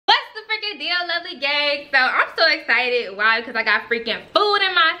dear lovely gang. So I'm so excited. Why? Because I got freaking food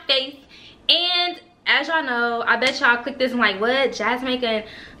in my face. And as y'all know, I bet y'all click this and like, what? Jazz making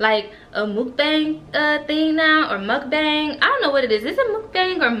like a mukbang thing now, or mukbang. I don't know what it is. Is it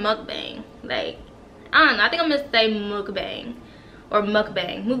mukbang or mukbang? Like, I don't know. I think I'm gonna say mukbang or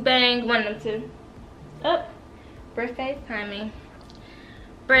mukbang. Mukbang, one of them two. Oh, Brett FaceTiming.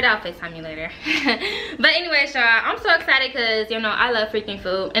 Brett, I'll FaceTime you later. But anyways, y'all, I'm so excited because, you know, I love freaking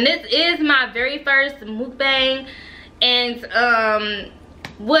food. And this is my very first mukbang. And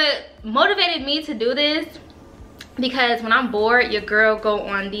what motivated me to do this, because when I'm bored, your girl go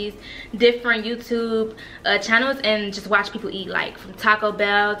on these different YouTube channels and just watch people eat, like from Taco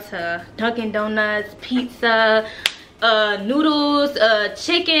Bell to Dunkin' Donuts, pizza, noodles,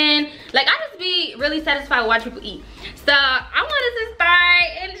 chicken. Like, I just be really satisfied watching people eat. So I wanted to start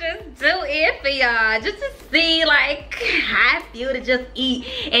and just do it for y'all, just to see like how I feel to just eat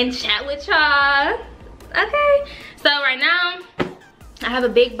and chat with y'all. Okay, so right now I have a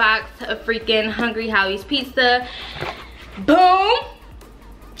big box of freaking Hungry Howie's pizza. Boom!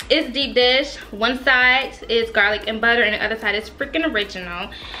 It's deep dish. One side is garlic and butter and the other side is freaking original.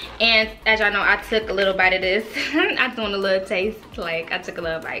 And as y'all know, I took a little bite of this. I just want a little taste. Like, I took a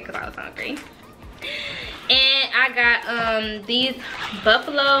little bite because I was hungry. And I got these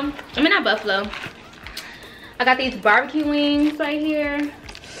buffalo, I got these barbecue wings right here.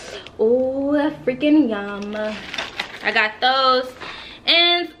 Oh, freaking yum. I got those.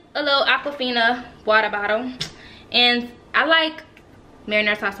 And a little Aquafina water bottle. And I like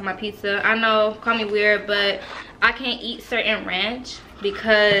marinara sauce on my pizza. I know, call me weird, but I can't eat certain ranch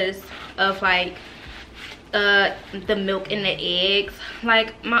because of like the milk and the eggs.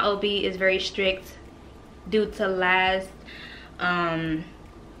 Like, my OB is very strict due to last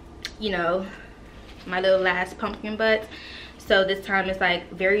you know, my little last pumpkin butt. So this time it's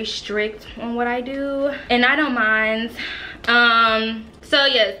like very strict on what I do, and I don't mind. So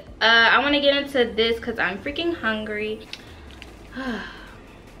yes, I want to get into this because I'm freaking hungry.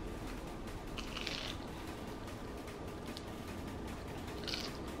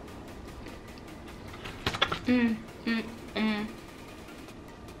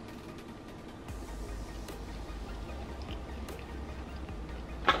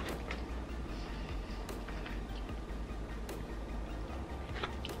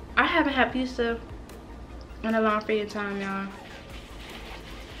 I haven't had pizza in a long freaking time, y'all.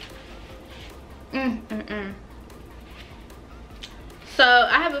 So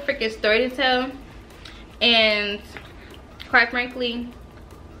I have a freaking story to tell, and quite frankly,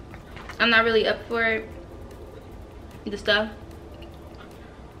 I'm not really up for it. The stuff.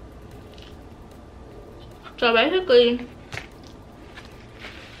 So basically,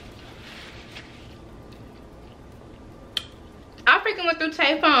 I freaking went through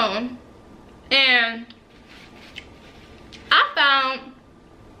Tay phone and I found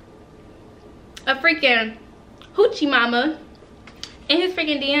a freaking hoochie mama in his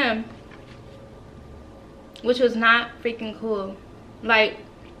freaking DM, which was not freaking cool. Like,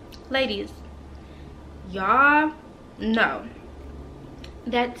 ladies, y'all know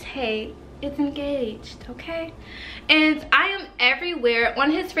that Tay is engaged, okay? And I am everywhere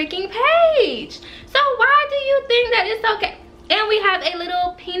on his freaking page. So why do you think that it's okay? And we have a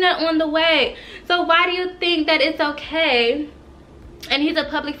little peanut on the way. So why do you think that it's okay? And he's a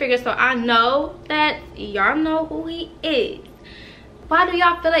public figure, so I know that y'all know who he is. Why do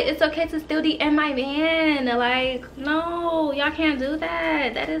y'all feel like it's okay to still DM my man? Like, no, y'all can't do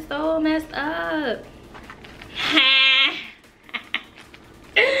that. That is so messed up.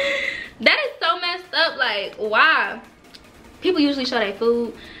 That is so messed up. Like, why? People usually show their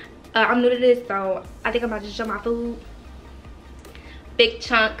food. I'm new to this, so I think I'm about to show my food. Big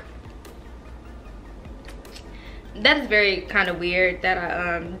chunk. That is very kind of weird that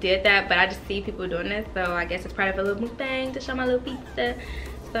I did that, but I just see people doing this, so I guess it's part of a little mukbang to show my little pizza.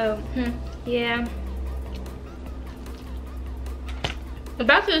 So yeah.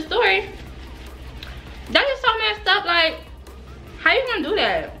 Back to the story. That is so messed up. Like, how you gonna do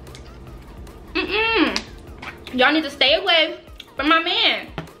that? Y'all need to stay away from my man.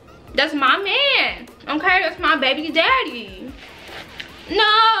 That's my man, okay? That's my baby daddy.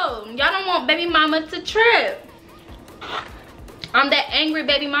 No, y'all don't want baby mama to trip. I'm that angry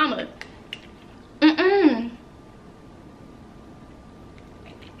baby mama.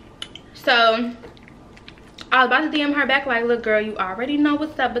 So I was about to DM her back like, look girl, you already know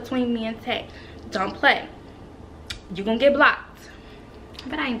what's up between me and Tay. Don't play. You gonna get blocked.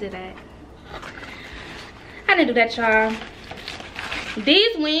 But I didn't do that. I didn't do that, y'all.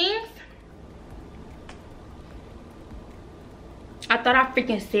 These wings I thought I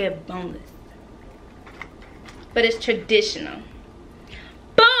freaking said boneless, but it's traditional.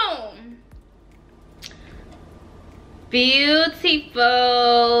 Boom! Beautiful.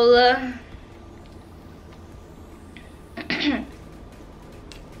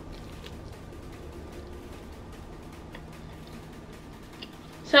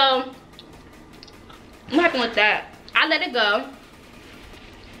 So what happened with that? I let it go.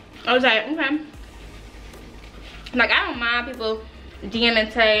 I was like, okay. Like, I don't mind people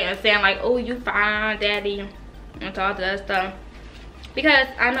DMing Tay and saying like, oh, you fine, daddy, and all that stuff, because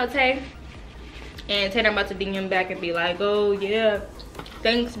I know Tay, and Tay, I'm about to DM back and be like, oh yeah,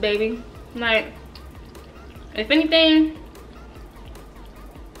 thanks baby. Like, if anything,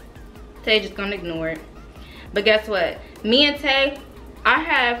 Tay just gonna ignore it. But guess what? Me and Tay, I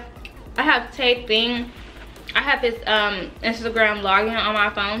have Tay thing. I have his Instagram login on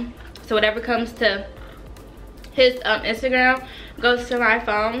my phone. So whatever comes to his Instagram goes to my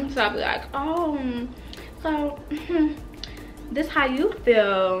phone. So I'll be like, oh, so this how you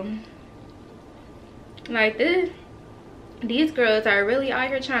feel. Like these girls are really out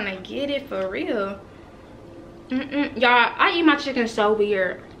here trying to get it for real. Y'all, I eat my chicken so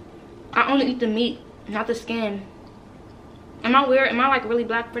weird. I only eat the meat, not the skin. Am I weird? Am I like really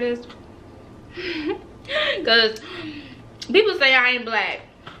black for this? Because people say I ain't black.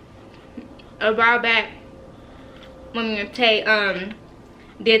 A while back when me and Tay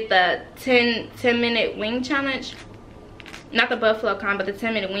did the 10-minute wing challenge, not the buffalo con, but the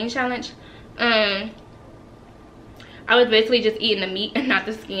 10-minute wing challenge, I was basically just eating the meat and not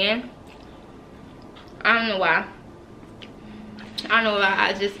the skin. I don't know why.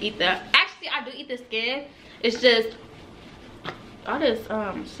 I just eat the, actually I do eat the skin. It's just all this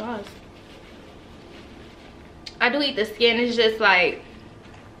sauce. I do eat the skin. It's just like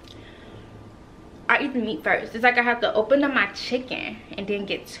I eat the meat first. It's like I have to open up my chicken and then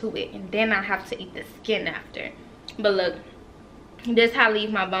get to it, and then I have to eat the skin after. But look, this how I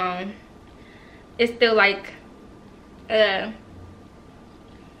leave my bone. It's still like little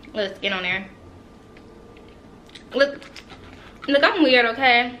skin on there. Look, I'm weird,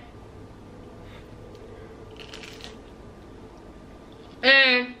 okay?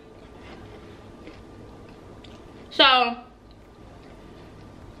 And so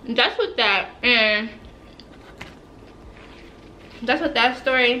that's with that, and that's with that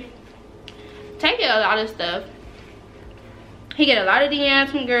story. Tay get a lot of stuff. He get a lot of DMs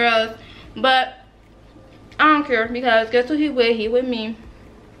from girls, but I don't care, because guess who he with? He with me.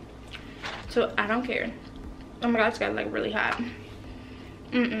 So I don't care. Oh my god, it's got like really hot.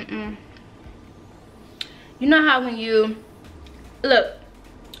 You know how when you look,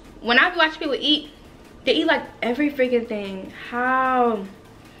 when I watch people eat, they eat like every freaking thing. How?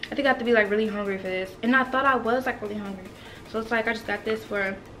 I think I have to be like really hungry for this, and I thought I was like really hungry. So it's like I just got this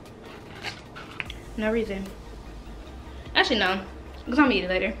for no reason. Actually no, because I'm gonna eat it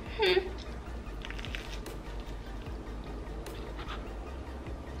later.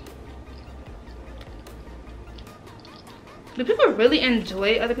 Do people really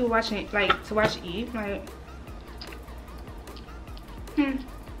enjoy other people watching, like, to watch eat? Like, And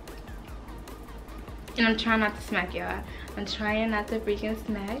I'm trying not to smack, y'all. I'm trying not to freaking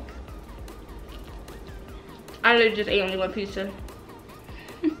smack. I literally just ate only one pizza.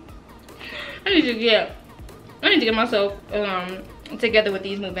 I need to get myself together with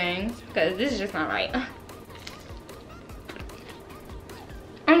these mukbangs, because this is just not right.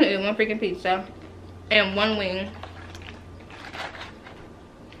 I'm gonna eat one freaking pizza and one wing.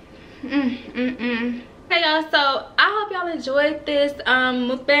 Okay y'all, so I hope y'all enjoyed this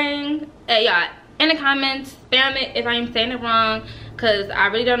mukbang. Y'all, in the comments, spam it if I'm saying it wrong, because I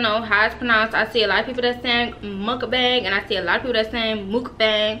really don't know how it's pronounced. I see a lot of people that saying mukbang, and I see a lot of people that saying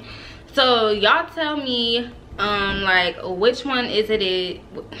mukbang. So y'all tell me like which one is it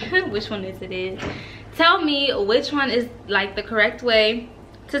which one is it? Tell me which one is like the correct way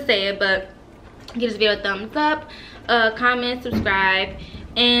to say it. But give this video a thumbs up, comment, subscribe.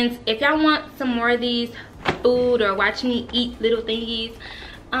 And if y'all want some more of these food or watch me eat little thingies,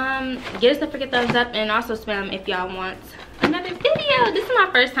 give us a freaking thumbs up, and also spam if y'all want another video. This is my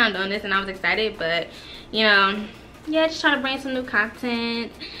first time doing this and I was excited, but you know, yeah, just trying to bring some new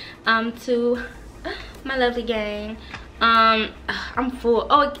content to my lovely gang. I'm full.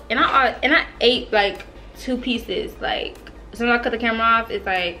 Oh, and I ate like 2 pieces. Like, as soon as I cut the camera off, it's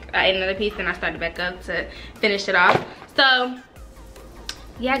like I ate another piece and I started back up to finish it off. So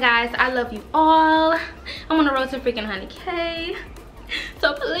yeah guys, I love you all. I'm on the road to freaking 100K.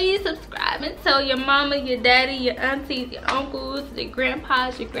 So please subscribe and tell your mama, your daddy, your aunties, your uncles, your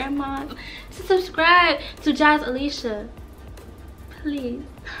grandpas, your grandmas to subscribe to jasmynealishia. please.